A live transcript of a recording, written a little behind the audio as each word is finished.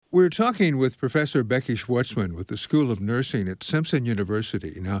We're talking with Professor Becky Schwartzman with the School of Nursing at Simpson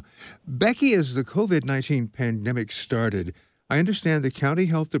University. Now, Becky, as the COVID-19 pandemic started, I understand the county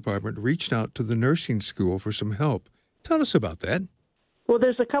health department reached out to the nursing school for some help. Tell us about that. Well,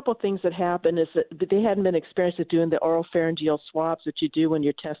 there's a couple things that happened is that they hadn't been experienced at doing the oral pharyngeal swabs that you do when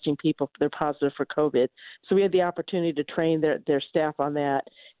you're testing people if they're positive for COVID. So we had the opportunity to train their staff on that.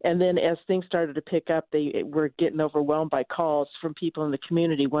 And then as things started to pick up, they were getting overwhelmed by calls from people in the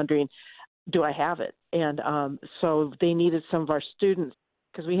community wondering, do I have it? And so they needed some of our students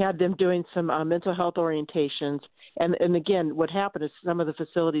because we had them doing some mental health orientations. And again, what happened is some of the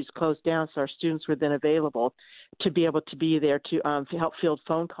facilities closed down, so our students were then available to be able to be there to help field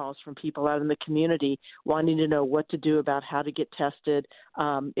phone calls from people out in the community wanting to know what to do about how to get tested,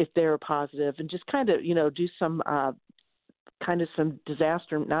 if they're positive, and just kind of, do some some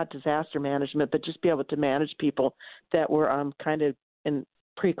not disaster management, but just be able to manage people that were kind of in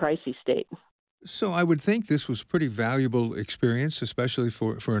pre-crisis state. So I would think this was a pretty valuable experience, especially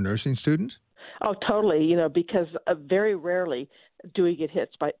for a nursing student. Oh, totally. Because very rarely do we get hit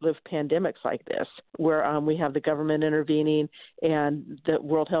with pandemics like this, where we have the government intervening and the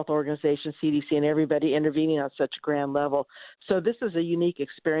World Health Organization, CDC, and everybody intervening on such a grand level. So this is a unique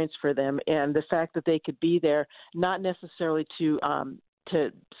experience for them. And the fact that they could be there, not necessarily to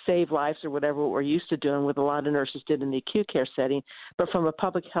save lives or whatever we're used to doing with a lot of nurses did in the acute care setting, but from a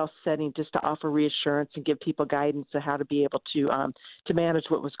public health setting, just to offer reassurance and give people guidance on how to be able to manage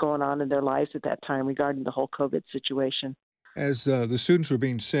what was going on in their lives at that time regarding the whole COVID situation. As the students were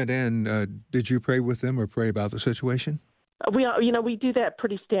being sent in, did you pray with them or pray about the situation? We do that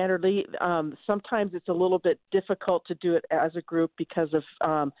pretty standardly. Sometimes it's a little bit difficult to do it as a group because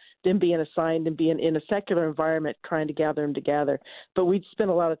of them being assigned and being in a secular environment, trying to gather them together. But we spend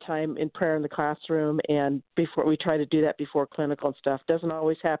a lot of time in prayer in the classroom, and before we try to do that before clinical and stuff. Doesn't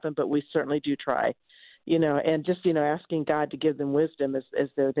always happen, but we certainly do try. And just, asking God to give them wisdom as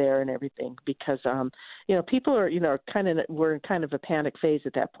they're there and everything, because, people are, we're in kind of a panic phase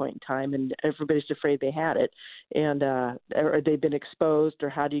at that point in time, and everybody's afraid they had it, and or they've been exposed, or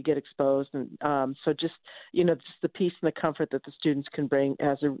how do you get exposed? And so just the peace and the comfort that the students can bring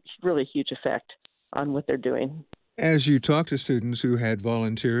has a really huge effect on what they're doing. As you talked to students who had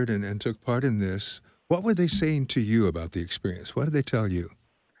volunteered and took part in this, what were they saying to you about the experience? What did they tell you?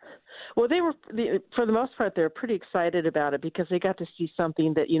 Well, for the most part, they're pretty excited about it because they got to see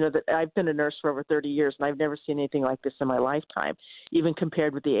something that, that I've been a nurse for over 30 years, and I've never seen anything like this in my lifetime, even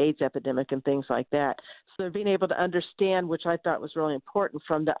compared with the AIDS epidemic and things like that. So they're being able to understand, which I thought was really important,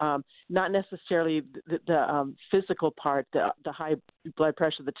 from the not necessarily the physical part, the high blood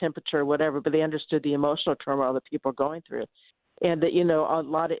pressure, the temperature, whatever, but they understood the emotional turmoil that people are going through. And that, a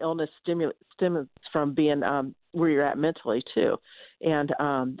lot of illness stimulates from being where you're at mentally, too. And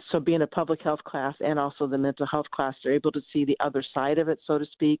so being a public health class and also the mental health class, they're able to see the other side of it, so to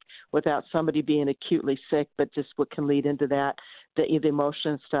speak, without somebody being acutely sick, but just what can lead into that, the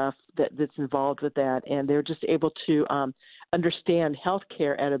emotion stuff that's involved with that. And they're just able to understand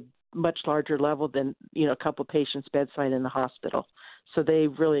healthcare at a much larger level than, a couple patients bedside in the hospital. So they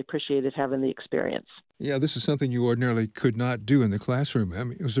really appreciated having the experience. Yeah, this is something you ordinarily could not do in the classroom. I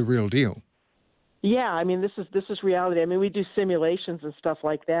mean, it was a real deal. Yeah, this is reality. We do simulations and stuff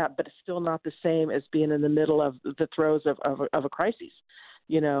like that, but it's still not the same as being in the middle of the throes of a crisis,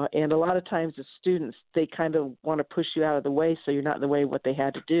 And a lot of times as students, they kind of want to push you out of the way so you're not in the way of what they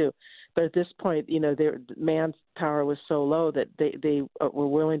had to do. But at this point, their manpower was so low that they were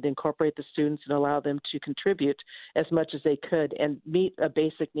willing to incorporate the students and allow them to contribute as much as they could and meet a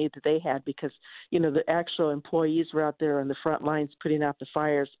basic need that they had because, the actual employees were out there on the front lines putting out the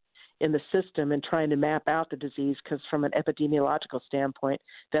fires in the system and trying to map out the disease because from an epidemiological standpoint,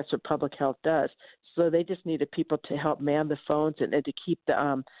 that's what public health does. So they just needed people to help man the phones and to keep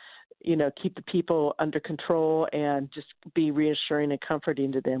the keep the people under control and just be reassuring and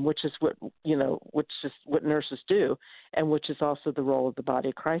comforting to them, which is what nurses do, and which is also the role of the body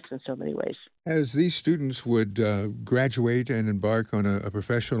of Christ in so many ways. As these students would graduate and embark on a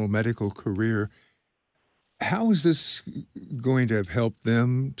professional medical career, how is this going to have helped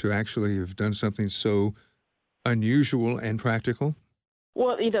them to actually have done something so unusual and practical?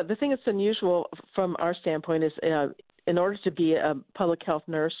 Well, the thing that's unusual from our standpoint is in order to be a public health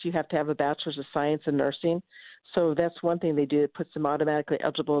nurse, you have to have a bachelor's of science in nursing. So that's one thing they do. It puts them automatically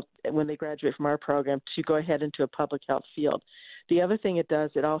eligible when they graduate from our program to go ahead into a public health field. The other thing it does,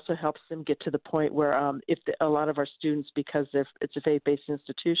 it also helps them get to the point where a lot of our students, because it's a faith-based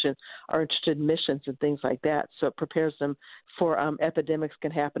institution, are interested in missions and things like that. So it prepares them for epidemics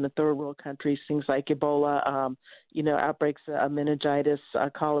can happen in third world countries, things like Ebola, outbreaks of meningitis,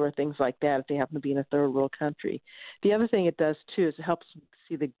 cholera, things like that, if they happen to be in a third world country. The other thing it does, too, is it helps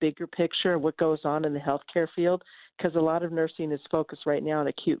see the bigger picture of what goes on in the healthcare field, because a lot of nursing is focused right now on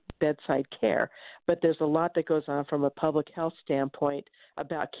acute bedside care, but there's a lot that goes on from a public health standpoint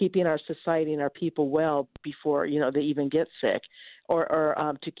about keeping our society and our people well before, they even get sick, or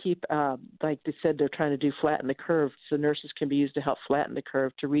to keep, like they said, they're trying to do flatten the curve, so nurses can be used to help flatten the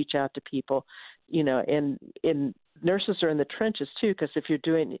curve to reach out to people, and nurses are in the trenches too, because if you're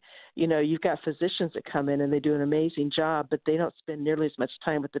doing, you've got physicians that come in and they do an amazing job, but they don't spend nearly as much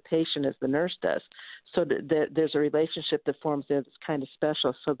time with the patient as the nurse does. So there's a relationship that forms there that's kind of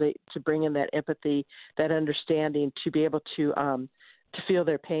special. So to bring in that empathy, that understanding, to be able to feel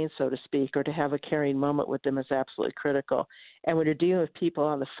their pain, so to speak, or to have a caring moment with them is absolutely critical. And when you're dealing with people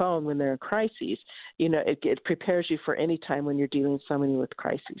on the phone when they're in crises, it prepares you for any time when you're dealing with somebody with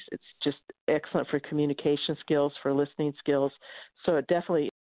crises. It's just excellent for communication skills, for listening skills. So it definitely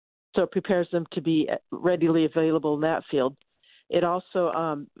prepares them to be readily available in that field. It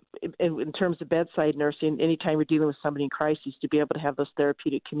also, in terms of bedside nursing, anytime you're dealing with somebody in crisis, to be able to have those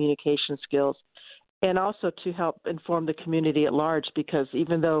therapeutic communication skills. And also to help inform the community at large, because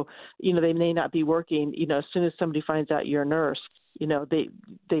even though, they may not be working, as soon as somebody finds out you're a nurse,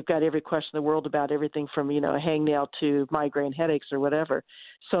 they've got every question in the world about everything from, a hangnail to migraine headaches or whatever.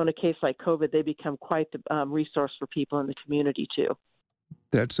 So in a case like COVID, they become quite the resource for people in the community too.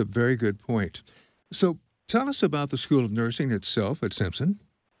 That's a very good point. So tell us about the School of Nursing itself at Simpson.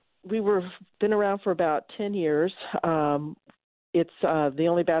 We've been around for about 10 years. It's the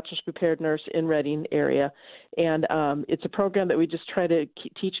only bachelor's prepared nurse in Reading area, and it's a program that we just try to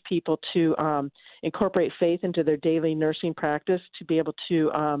teach people to incorporate faith into their daily nursing practice, to be able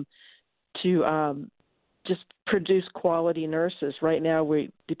to just produce quality nurses. Right now, we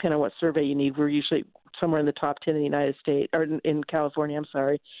depend on what survey you need. We're usually somewhere in the top 10 in the United States, or in California, I'm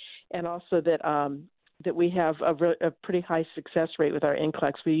sorry, and also that we have a pretty high success rate with our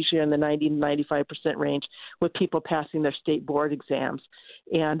NCLEX. We usually are in the 90 to 95% range with people passing their state board exams,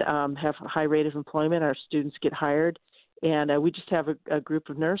 and have a high rate of employment. Our students get hired, and we just have a group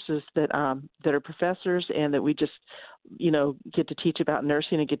of nurses that are professors, and that we just, get to teach about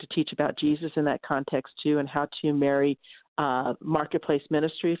nursing and get to teach about Jesus in that context too, and how to marry marketplace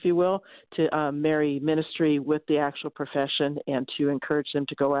ministry, if you will, to marry ministry with the actual profession, and to encourage them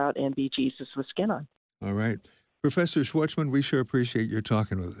to go out and be Jesus with skin on. All right. Professor Schwartzman, we sure appreciate your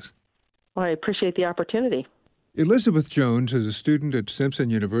talking with us. Well, I appreciate the opportunity. Elizabeth Jones is a student at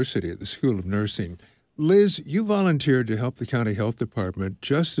Simpson University at the School of Nursing. Liz, you volunteered to help the county health department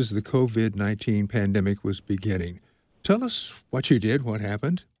just as the COVID-19 pandemic was beginning. Tell us what you did, what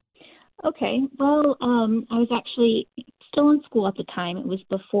happened. Okay. Well, I was actually still in school at the time. It was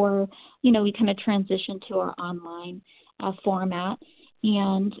before, we kind of transitioned to our online format.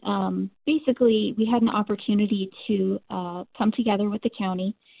 And basically, we had an opportunity to come together with the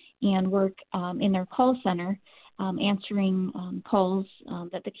county and work in their call center, answering calls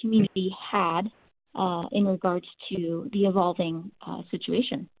that the community had in regards to the evolving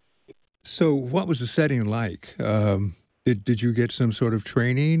situation. So what was the setting like? Did you get some sort of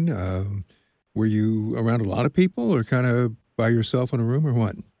training? Were you around a lot of people, or kind of by yourself in a room, or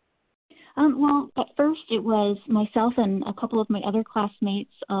what? Well, at first it was myself and a couple of my other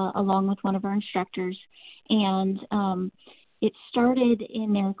classmates, along with one of our instructors, and it started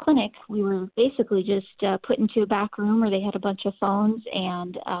in their clinic. We were basically just put into a back room where they had a bunch of phones,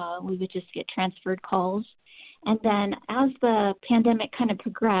 and we would just get transferred calls. And then as the pandemic kind of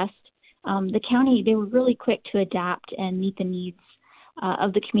progressed, the county, they were really quick to adapt and meet the needs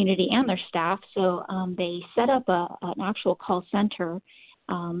of the community and their staff. So they set up an actual call center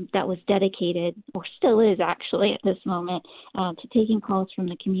that was dedicated, or still is actually at this moment, to taking calls from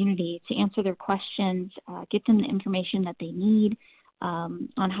the community to answer their questions, get them the information that they need on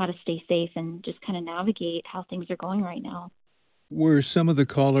how to stay safe and just kind of navigate how things are going right now. Were some of the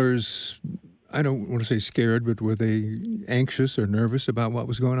callers, I don't want to say scared, but were they anxious or nervous about what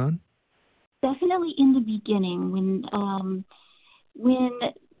was going on? Definitely in the beginning, when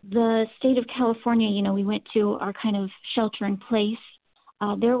the state of California, we went to our kind of shelter in place.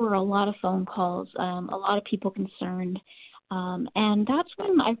 There were a lot of phone calls, a lot of people concerned. And that's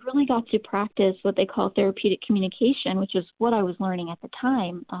when I really got to practice what they call therapeutic communication, which is what I was learning at the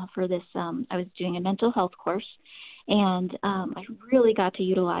time for this. I was doing a mental health course, and I really got to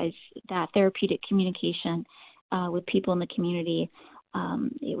utilize that therapeutic communication with people in the community.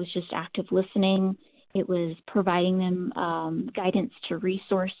 It was just active listening. It was providing them guidance to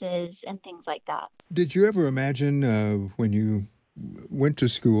resources and things like that. Did you ever imagine when you went to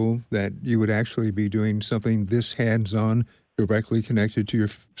school that you would actually be doing something this hands-on, directly connected to your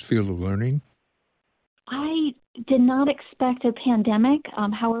field of learning? I did not expect a pandemic.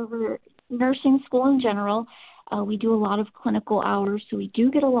 However, nursing school in general, we do a lot of clinical hours, so we do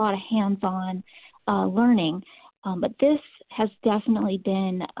get a lot of hands-on learning. But this has definitely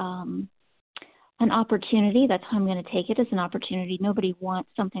been an opportunity. That's how I'm going to take it, as an opportunity. Nobody wants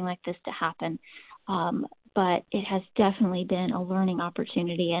something like this to happen. But it has definitely been a learning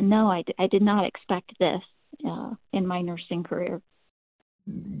opportunity. And no, I did not expect this in my nursing career.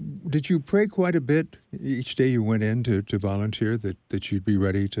 Did you pray quite a bit each day you went in to volunteer that you'd be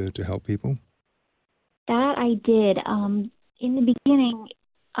ready to help people? That I did. In the beginning,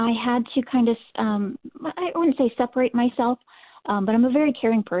 I had to kind of, I wouldn't say separate myself, but I'm a very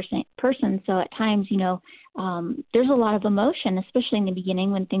caring person. So at times, there's a lot of emotion, especially in the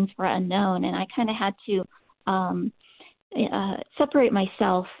beginning when things were unknown. And I kind of had to separate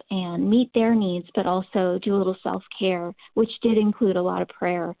myself and meet their needs, but also do a little self-care, which did include a lot of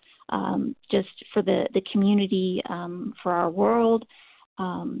prayer, just for the community, for our world,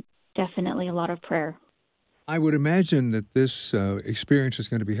 definitely a lot of prayer. I would imagine that this experience is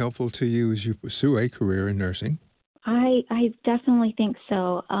going to be helpful to you as you pursue a career in nursing. I definitely think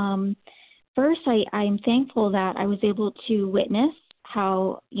so. First, I'm thankful that I was able to witness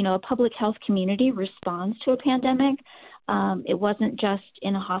how, a public health community responds to a pandemic. It wasn't just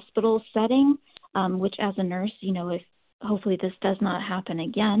in a hospital setting, which as a nurse, if hopefully this does not happen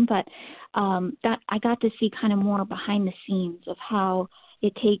again, but that I got to see kind of more behind the scenes of how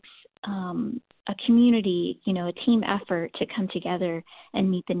it takes a community, a team effort to come together and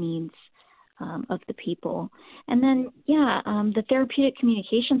meet the needs of the people. And then, the therapeutic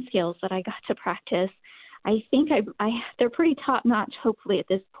communication skills that I got to practice, I think they're pretty top notch, hopefully at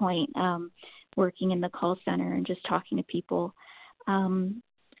this point, working in the call center and just talking to people. And,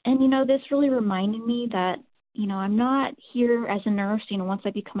 this really reminded me that, I'm not here as a nurse, once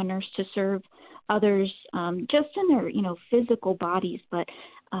I become a nurse to serve others just in their, physical bodies, but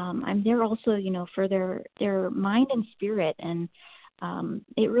I'm there also, for their mind and spirit. And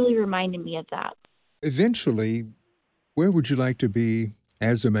it really reminded me of that. Eventually, where would you like to be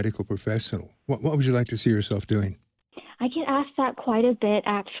as a medical professional? What would you like to see yourself doing? I get asked that quite a bit,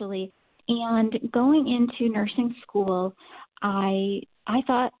 actually. And going into nursing school, I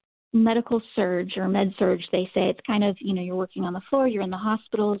thought medical surge or med surge, they say. It's kind of, you're working on the floor, you're in the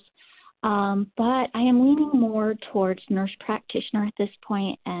hospitals. But I am leaning more towards nurse practitioner at this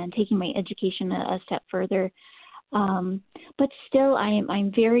point and taking my education a step further. But still,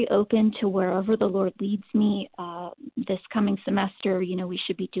 I'm very open to wherever the Lord leads me. This coming semester, we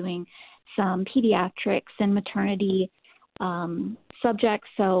should be doing some pediatrics and maternity subjects.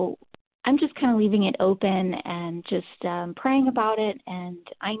 So I'm just kind of leaving it open and just praying about it. And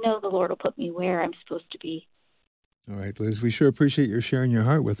I know the Lord will put me where I'm supposed to be. All right, Liz, we sure appreciate your sharing your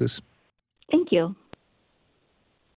heart with us. Thank you.